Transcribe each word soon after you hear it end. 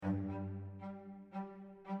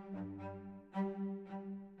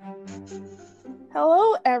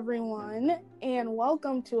Hello, everyone, and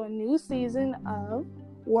welcome to a new season of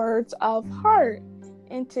Words of Heart.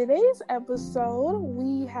 In today's episode,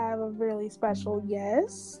 we have a really special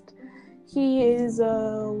guest. He is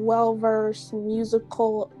a well-versed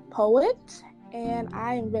musical poet, and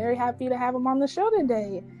I am very happy to have him on the show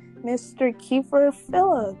today, Mr. Keeifer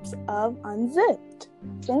Phillips of Unzipped.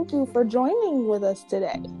 Thank you for joining with us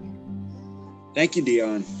today. Thank you,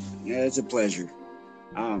 Dion. Yeah, it's a pleasure.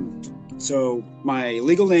 So my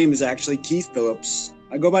legal name is actually Keith Phillips.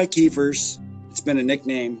 I go by Keeifers. It's been a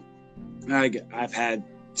nickname I've had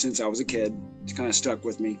since I was a kid. It's kind of stuck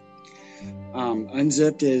with me.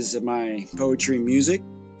 Unzipped is my poetry music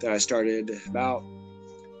that I started about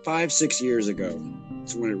 5-6 years ago.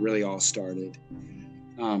 That's when it really all started.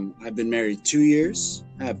 I've been married 2 years.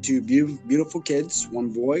 I have two beautiful kids, one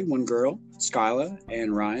boy, one girl, Skyla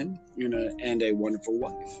and Ryan, and a wonderful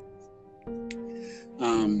wife.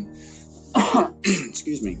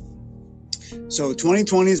 Excuse me. So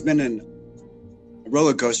 2020 has been a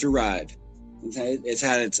roller coaster ride. It's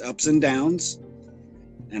had its ups and downs,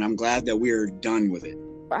 and I'm glad that we're done with it.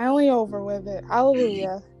 Finally over with it.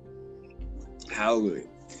 Hallelujah. Hallelujah.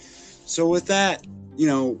 So with that,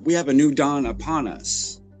 we have a new dawn upon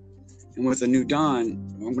us. And with a new dawn,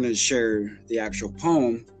 I'm going to share the actual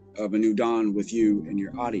poem of a new dawn with you and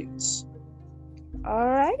your audience.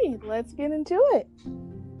 Alrighty, let's get into it.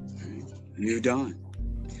 A new dawn.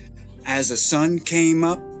 As the sun came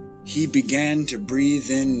up, he began to breathe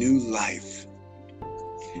in new life.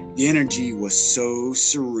 The energy was so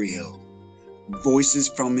surreal. Voices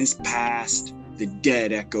from his past, the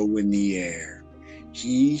dead echo in the air.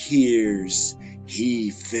 He hears,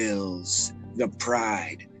 he feels the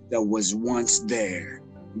pride that was once there,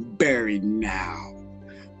 buried now,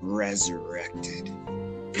 resurrected.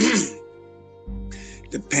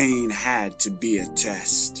 The pain had to be a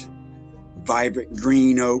test. Vibrant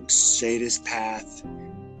green oaks shade his path.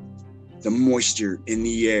 The moisture in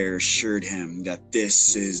the air assured him that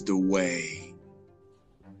this is the way.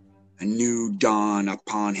 A new dawn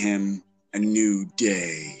upon him, a new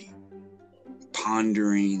day.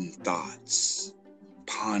 Pondering the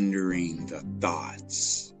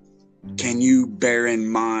thoughts. Can you bear in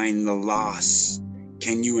mind the loss?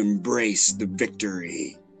 Can you embrace the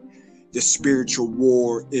victory? The spiritual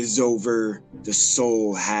war is over. The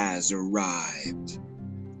soul has arrived.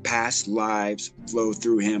 Past lives flow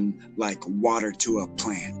through him like water to a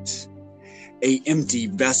plant. A empty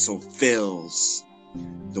vessel fills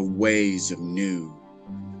the ways of new.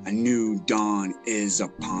 A new dawn is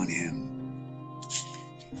upon him.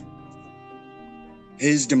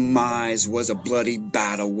 His demise was a bloody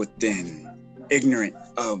battle within, ignorant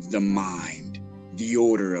of the mind, the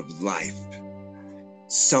order of life.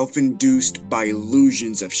 Self-induced by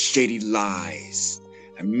illusions of shady lies,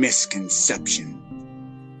 a misconception.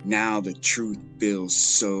 Now the truth feels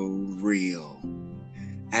so real.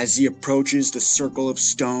 As he approaches the circle of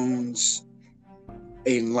stones,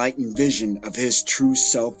 a enlightened vision of his true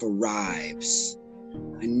self arrives.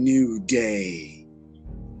 A new day,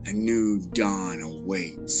 a new dawn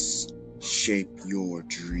awaits. Shape your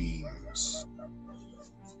dreams.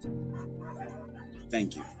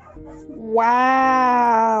 Thank you.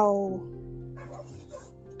 Wow.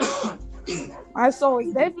 My soul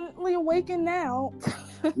is definitely awakened now.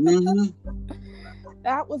 Mm-hmm.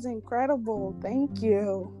 That was incredible. Thank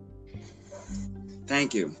you.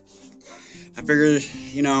 Thank you. I figured,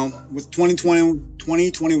 with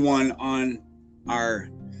 2021 on our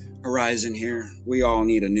horizon here, we all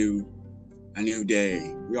need a new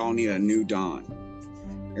day. We all need a new dawn.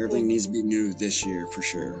 Everything needs to be new this year for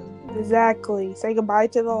sure. Exactly. Say goodbye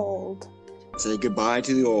to the old. Say goodbye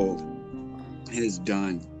to the old. It is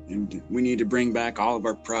done. And we need to bring back all of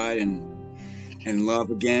our pride and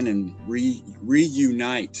love again and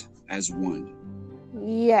reunite as one.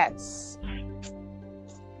 Yes.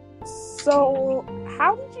 So,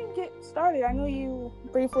 how did you get started? I know you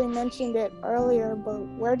briefly mentioned it earlier, but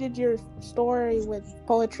where did your story with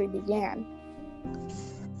poetry begin?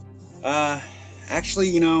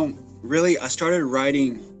 Actually, really, I started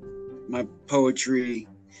writing my poetry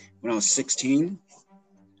when I was 16.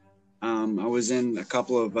 I was in a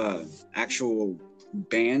couple of actual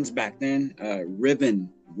bands back then. Ribbon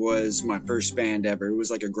was my first band ever. It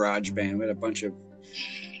was like a garage band. We had a bunch of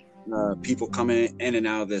people coming in and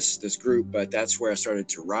out of this group, but that's where I started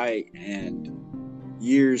to write. And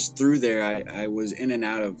years through there, I was in and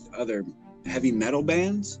out of other heavy metal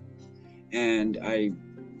bands, and I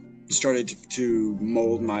started to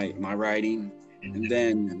mold my writing. And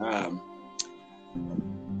then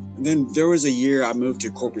there was a year I moved to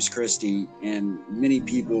Corpus Christi, and many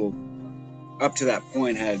people up to that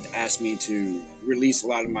point had asked me to release a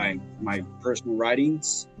lot of my personal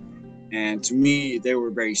writings, and to me they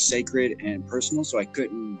were very sacred and personal, so I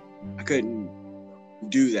couldn't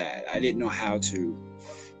do that. I didn't know how to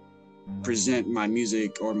present my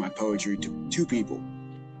music or my poetry to people,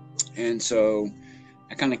 and so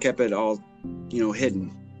I kind of kept it all,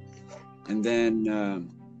 hidden. And then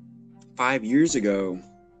 5 years ago,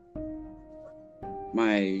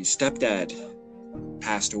 my stepdad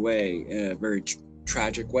passed away in a very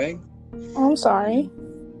tragic way. Oh, I'm sorry.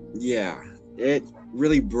 Yeah, it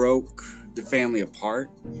really broke the family apart.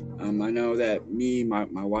 I know that me, my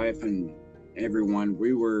wife, and everyone,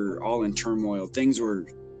 we were all in turmoil. Things were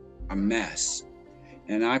a mess.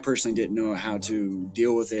 And I personally didn't know how to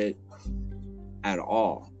deal with it at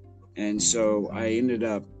all. And so I ended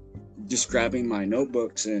up just grabbing my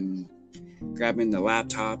notebooks and grabbing the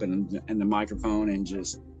laptop and the microphone and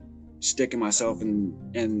just sticking myself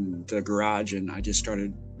in the garage, and I just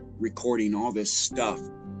started recording all this stuff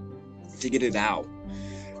to get it out.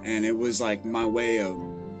 And it was like my way of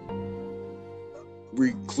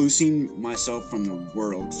reclusing myself from the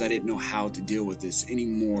world, because I didn't know how to deal with this any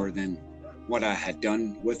more than what I had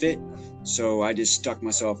done with it. So I just stuck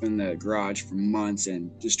myself in the garage for months and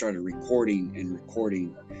just started recording, and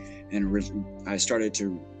I started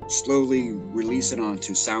to slowly release it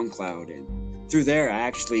onto SoundCloud. And through there, I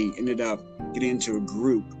actually ended up getting into a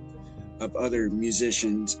group of other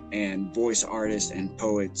musicians and voice artists and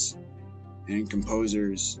poets and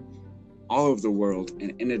composers all over the world,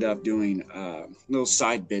 and ended up doing little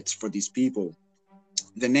side bits for these people.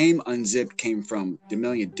 The name Unzipped came from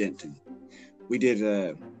Demelia Denton. We did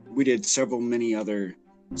many other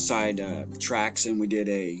side tracks, and we did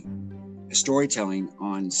a storytelling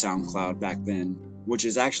on SoundCloud back then, which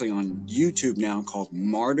is actually on YouTube now, called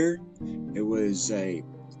Martyr. It was a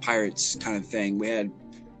pirates kind of thing. We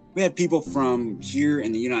had people from here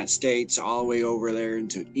in the United States all the way over there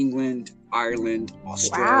into England, Ireland,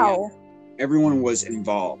 Australia. Wow. Everyone was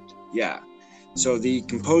involved. Yeah. So the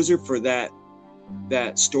composer for that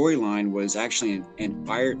storyline was actually in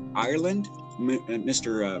Ireland,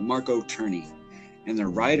 Mr. Marco Turney. And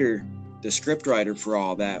the script writer for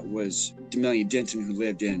all that was Demelia Denton, who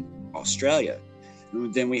lived in Australia.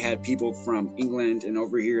 And then we had people from England and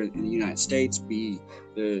over here in the United States be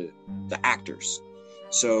the actors.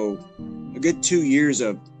 So a good 2 years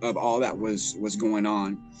of all that was going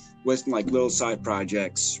on, with like little side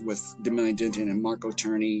projects with Demelia Denton and Marco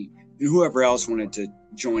Turney and whoever else wanted to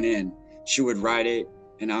join in. She would write it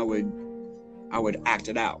and I would act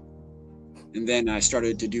it out. And then I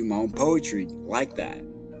started to do my own poetry like that.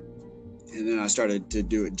 And then I started to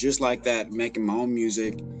do it just like that, making my own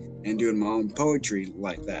music and doing my own poetry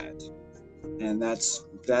like that. And that's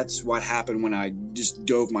what happened when I just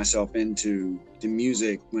dove myself into the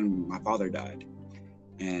music when my father died.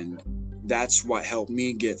 And that's what helped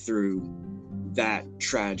me get through that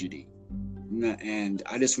tragedy. And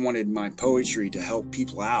I just wanted my poetry to help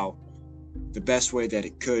people out the best way that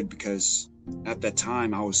it could, because at that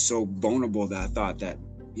time I was so vulnerable that I thought that,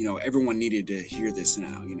 everyone needed to hear this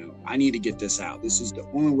now. I need to get this out. This is the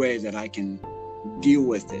only way that I can deal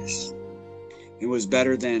with this. It was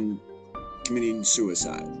better than committing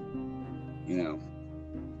suicide,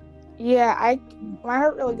 Yeah, my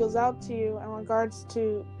heart really goes out to you in regards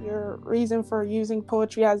to your reason for using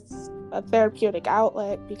poetry as a therapeutic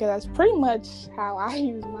outlet, because that's pretty much how I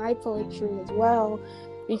use my poetry as well,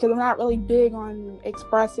 because I'm not really big on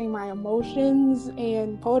expressing my emotions,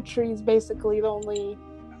 and poetry is basically the only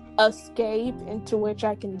escape into which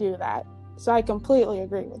I can do that. So I completely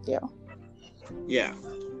agree with you. Yeah.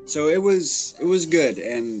 So it was good,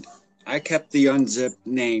 and I kept the Unzipped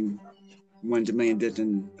name when Demelia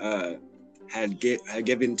Denton had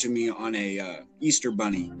given to me on a Easter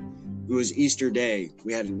bunny. It was Easter Day.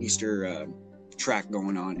 We had an Easter track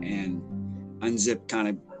going on, and Unzipped kind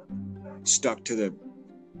of stuck to the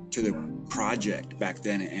project back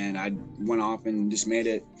then, and I went off and just made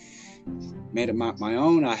it my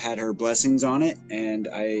own. I had her blessings on it, and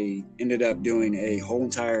I ended up doing a whole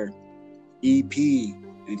entire EP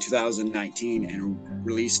in 2019 and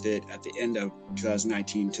released it at the end of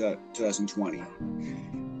 2019 to 2020.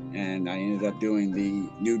 And I ended up doing the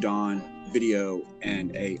New Dawn video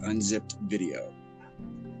and a Unzipped video.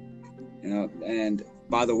 And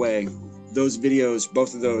by the way, those videos,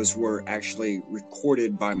 both of those were actually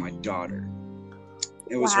recorded by my daughter.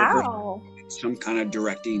 It was her some kind of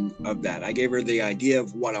directing of that. I gave her the idea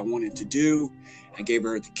of what I wanted to do. I gave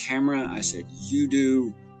her the camera. I said, you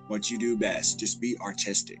do what you do best. Just be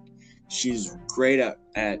artistic. She's great at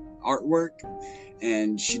artwork,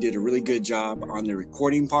 and she did a really good job on the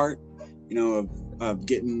recording part, of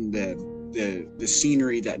getting the the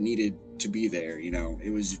scenery that needed to be there.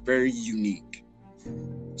 It was very unique.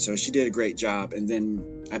 So she did a great job. And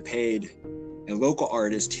then I paid a local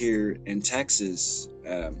artist here in Texas.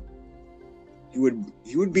 He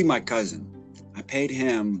would be my cousin. I paid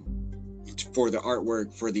him for the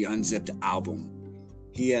artwork for the Unzipped album.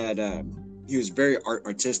 He was very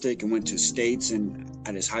artistic and went to States and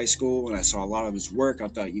at his high school, and I saw a lot of his work. I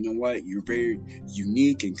thought, you know what, you're very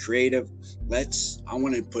unique and creative. I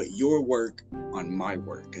want to put your work on my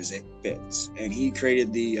work because it fits. And he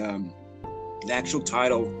created the actual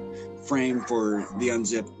title frame for the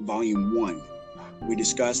Unzipped Volume 1. We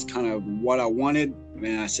discussed kind of what I wanted,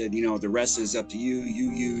 and I said, the rest is up to you.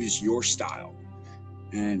 You use your style,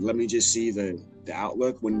 and let me just see the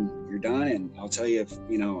outlook when you're done, and I'll tell you if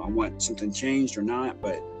I want something changed or not.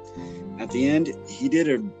 But at the end, he did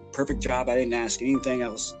a perfect job. I didn't ask anything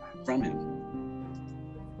else from him.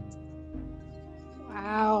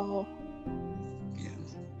 Wow. Yeah.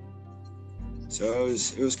 So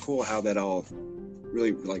it was cool how that all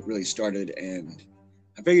really started, and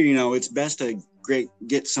I figured it's best to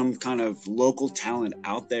get some kind of local talent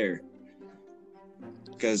out there,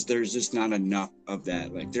 because there's just not enough of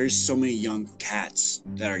that. Like, there's so many young cats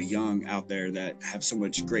that are young out there that have so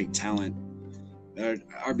much great talent that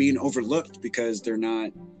are being overlooked because they're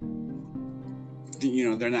not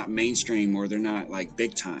mainstream, or they're not like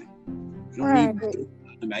big time.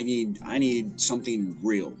 I need something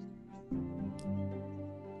real.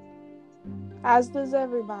 As does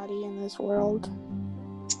everybody in this world.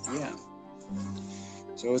 Yeah.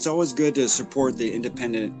 So it's always good to support the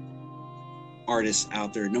independent artists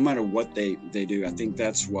out there, no matter what they do. I think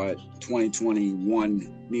that's what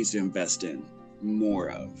 2021 needs to invest in more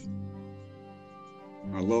of.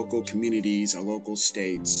 Our local communities, our local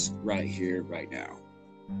states, right here, right now.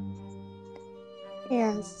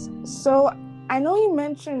 Yes. So I know you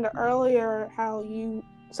mentioned earlier how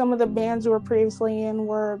some of the bands you were previously in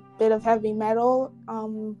were a bit of heavy metal.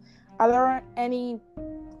 Are there any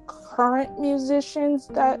current musicians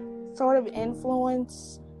that sort of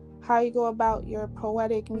influence how you go about your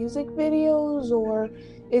poetic music videos, or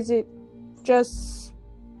is it just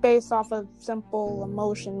based off of simple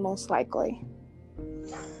emotion, most likely?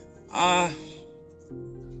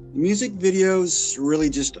 Music videos really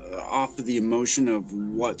just off of the emotion of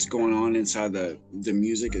what's going on inside the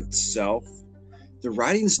music itself. The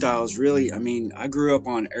writing style is really, I grew up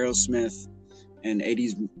on Aerosmith and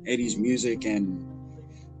 80s music, and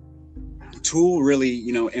Tool really,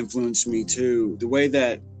 influenced me too. The way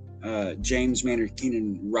that James Maynard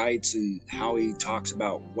Keenan writes and how he talks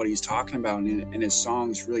about what he's talking about in his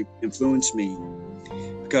songs really influenced me,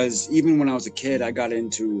 because even when I was a kid, I got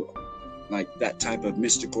into like that type of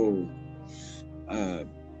mystical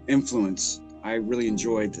influence. I really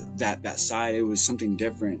enjoyed that side. It was something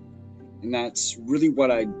different, and that's really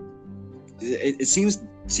what it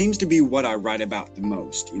seems to be what I write about the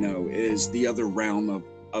most, is the other realm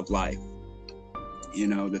of life.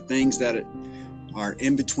 The things that are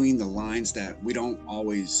in between the lines that we don't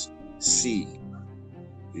always see,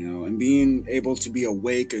 and being able to be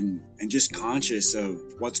awake and just conscious of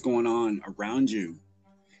what's going on around you.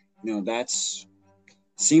 That's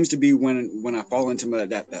seems to be when I fall into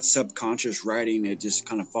that subconscious writing, it just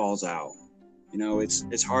kind of falls out.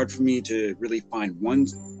 It's hard for me to really find one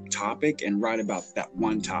topic and write about that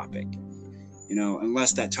one topic,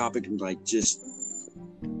 unless that topic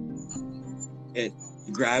it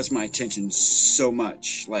grabs my attention so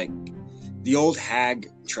much. Like the old Hag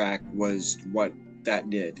track was what that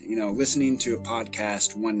did. Listening to a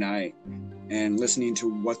podcast one night and listening to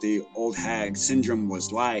what the old Hag syndrome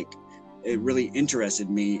was like, it really interested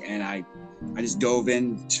me, and I just dove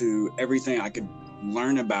into everything I could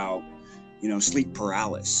learn about, sleep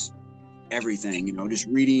paralysis, everything, just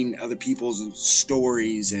reading other people's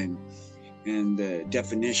stories and the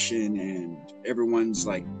definition and everyone's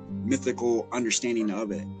like mythical understanding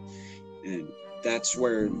of it. And that's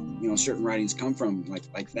where, certain writings come from,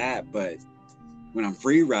 like that. But when I'm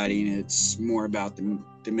free writing, it's more about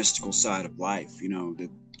the mystical side of life,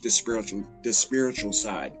 the spiritual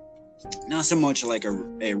side. Not so much like a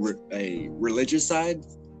religious side,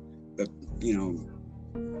 but,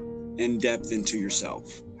 in depth into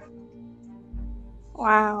yourself.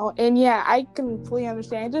 Wow. And yeah, I completely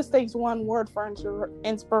understand. It just takes one word for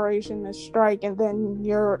inspiration to strike, and then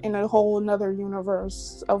you're in a whole another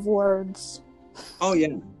universe of words. Oh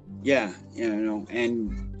yeah.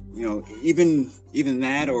 And even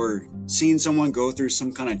that, or seeing someone go through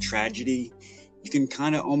some kind of tragedy, you can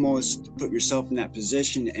kind of almost put yourself in that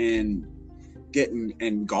position and get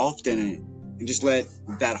engulfed in it, and just let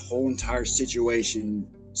that whole entire situation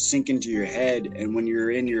sink into your head. And when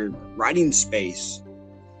you're in your writing space,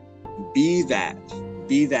 be that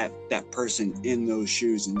person in those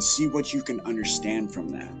shoes and see what you can understand from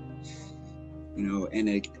that. And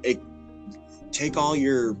it take all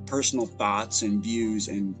your personal thoughts and views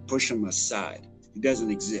and push them aside. It doesn't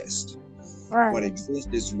exist. Right. What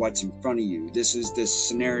exists is what's in front of you. This is this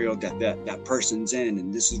scenario that person's in,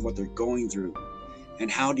 and this is what they're going through. And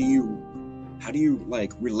how do you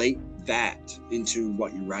like relate that into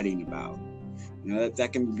what you're writing about?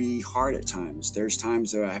 That can be hard at times. There's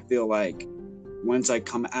times that I feel like once I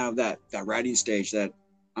come out of that writing stage, that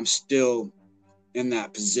I'm still in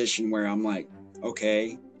that position where I'm like,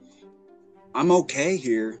 okay, I'm okay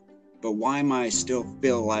here, but why am I still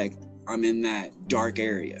feel like I'm in that dark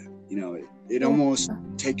area? It almost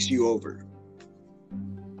takes you over.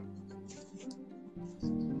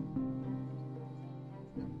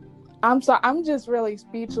 I'm sorry, I'm just really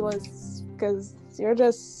speechless because you're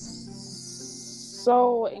just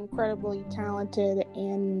so incredibly talented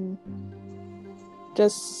and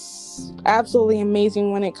just absolutely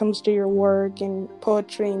amazing when it comes to your work and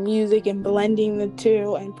poetry and music and blending the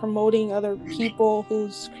two and promoting other people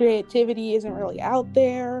whose creativity isn't really out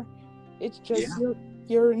there. It's just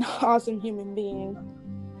you're an awesome human being.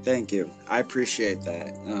 Thank you. I appreciate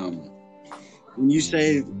that. When you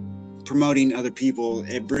say promoting other people,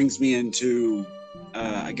 it brings me into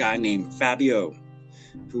a guy named Fabio,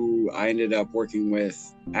 who I ended up working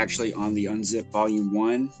with actually on the Unzipped Volume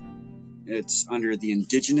 1. It's under the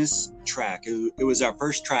Indigenous track. It was our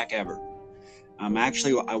first track ever.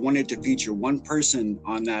 Actually, I wanted to feature one person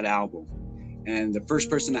on that album. And the first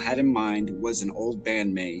person I had in mind was an old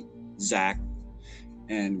bandmate, Zach.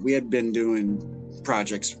 And we had been doing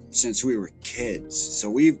projects since we were kids. So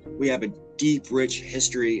we have a deep, rich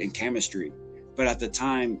history and chemistry. But at the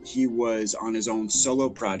time, he was on his own solo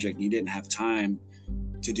project. And he didn't have time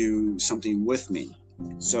to do something with me.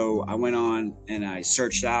 So I went on and I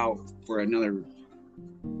searched out for another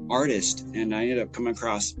artist, and I ended up coming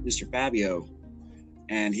across Mr. Fabio,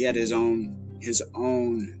 and he had his own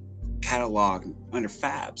catalog under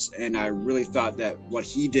Fabs. And I really thought that what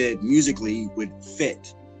he did musically would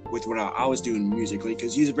fit with what I was doing musically,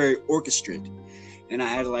 because he's very orchestrated, and I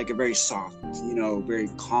had like a very soft, very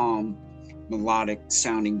calm, melodic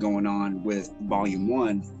sounding going on with Volume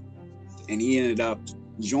 1, and he ended up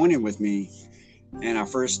joining with me. And our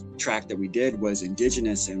first track that we did was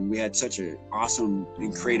Indigenous, and we had such an awesome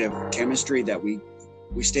and creative chemistry that we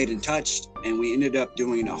stayed in touch, and we ended up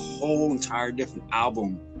doing a whole entire different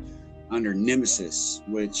album under Nemesis,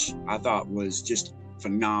 which I thought was just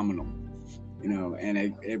phenomenal, and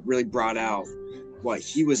it really brought out what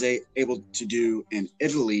he was able to do in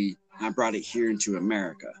Italy. I brought it here into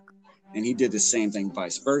America, and he did the same thing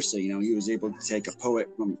vice versa. He was able to take a poet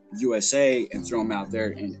from USA and throw him out there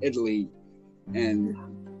in Italy. And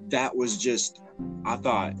that was just, I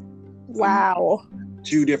thought, wow,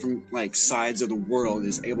 two different sides of the world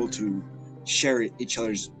is able to share each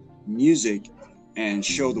other's music and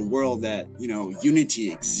show the world that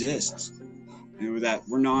unity exists, and that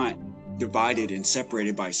we're not divided and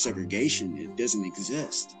separated by segregation. It doesn't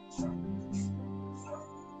exist.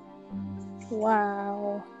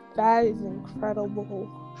 Wow, that is incredible.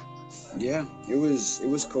 Yeah, it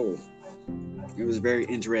was cool. It was very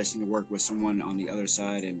interesting to work with someone on the other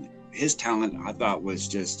side, and his talent I thought was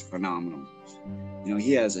just phenomenal.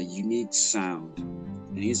 He has a unique sound,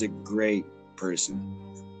 and he's a great person.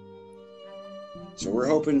 So we're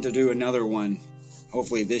hoping to do another one,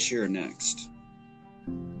 hopefully this year or next.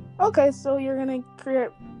 Okay, so you're gonna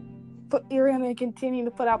continue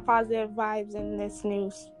to put out positive vibes in this new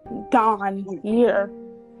dawn year,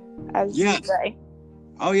 as you say.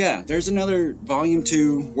 Oh yeah, there's another Volume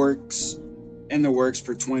 2 in the works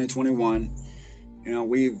for 2021.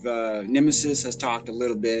 We've Nemesis has talked a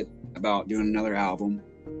little bit about doing another album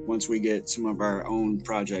once we get some of our own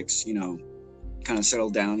projects, kind of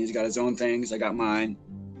settled down. He's got his own things, I got mine.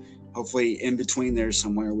 Hopefully in between there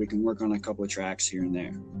somewhere we can work on a couple of tracks here and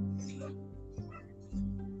there.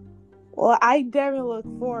 Well, I definitely look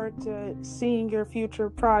forward to seeing your future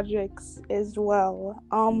projects as well.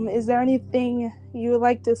 Is there anything you would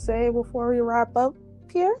like to say before we wrap up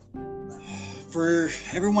here? For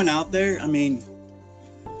everyone out there,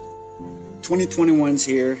 2021's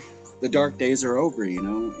here. The dark days are over,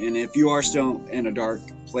 and if you are still in a dark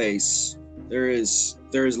place, there is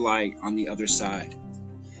light on the other side.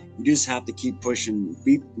 You just have to keep pushing,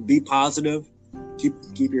 be positive,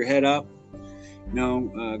 keep your head up,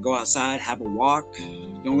 go outside, have a walk,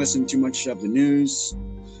 don't listen too much of the news,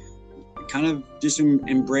 kind of just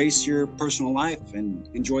embrace your personal life and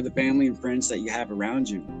enjoy the family and friends that you have around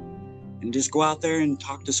you. and just go out there and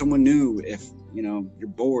talk to someone new. If you're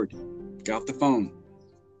bored, get off the phone.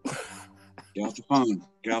 Get off the phone.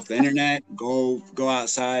 Get off the internet. Go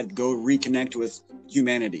outside. Go reconnect with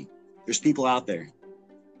humanity. There's people out there,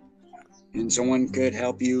 and someone could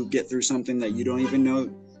help you get through something that you don't even know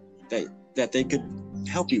that they could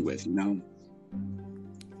help you with.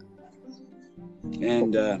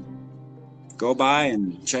 And go by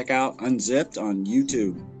and check out Unzipped on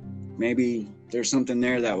YouTube. Maybe there's something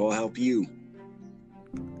there that will help you.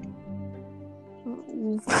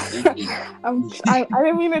 I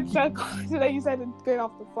didn't mean to chuckle that you said to get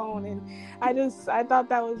off the phone, and I thought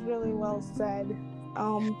that was really well said.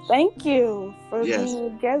 Thank you for being a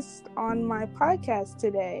guest on my podcast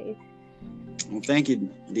today. Well, thank you,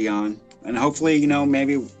 Dion, and hopefully,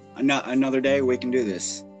 maybe another day we can do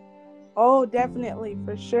this. Oh, definitely,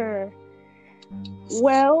 for sure.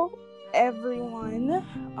 Well, everyone,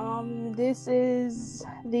 this is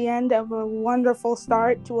the end of a wonderful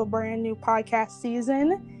start to a brand new podcast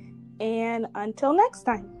season, and until next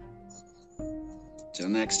time. Till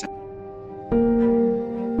next time.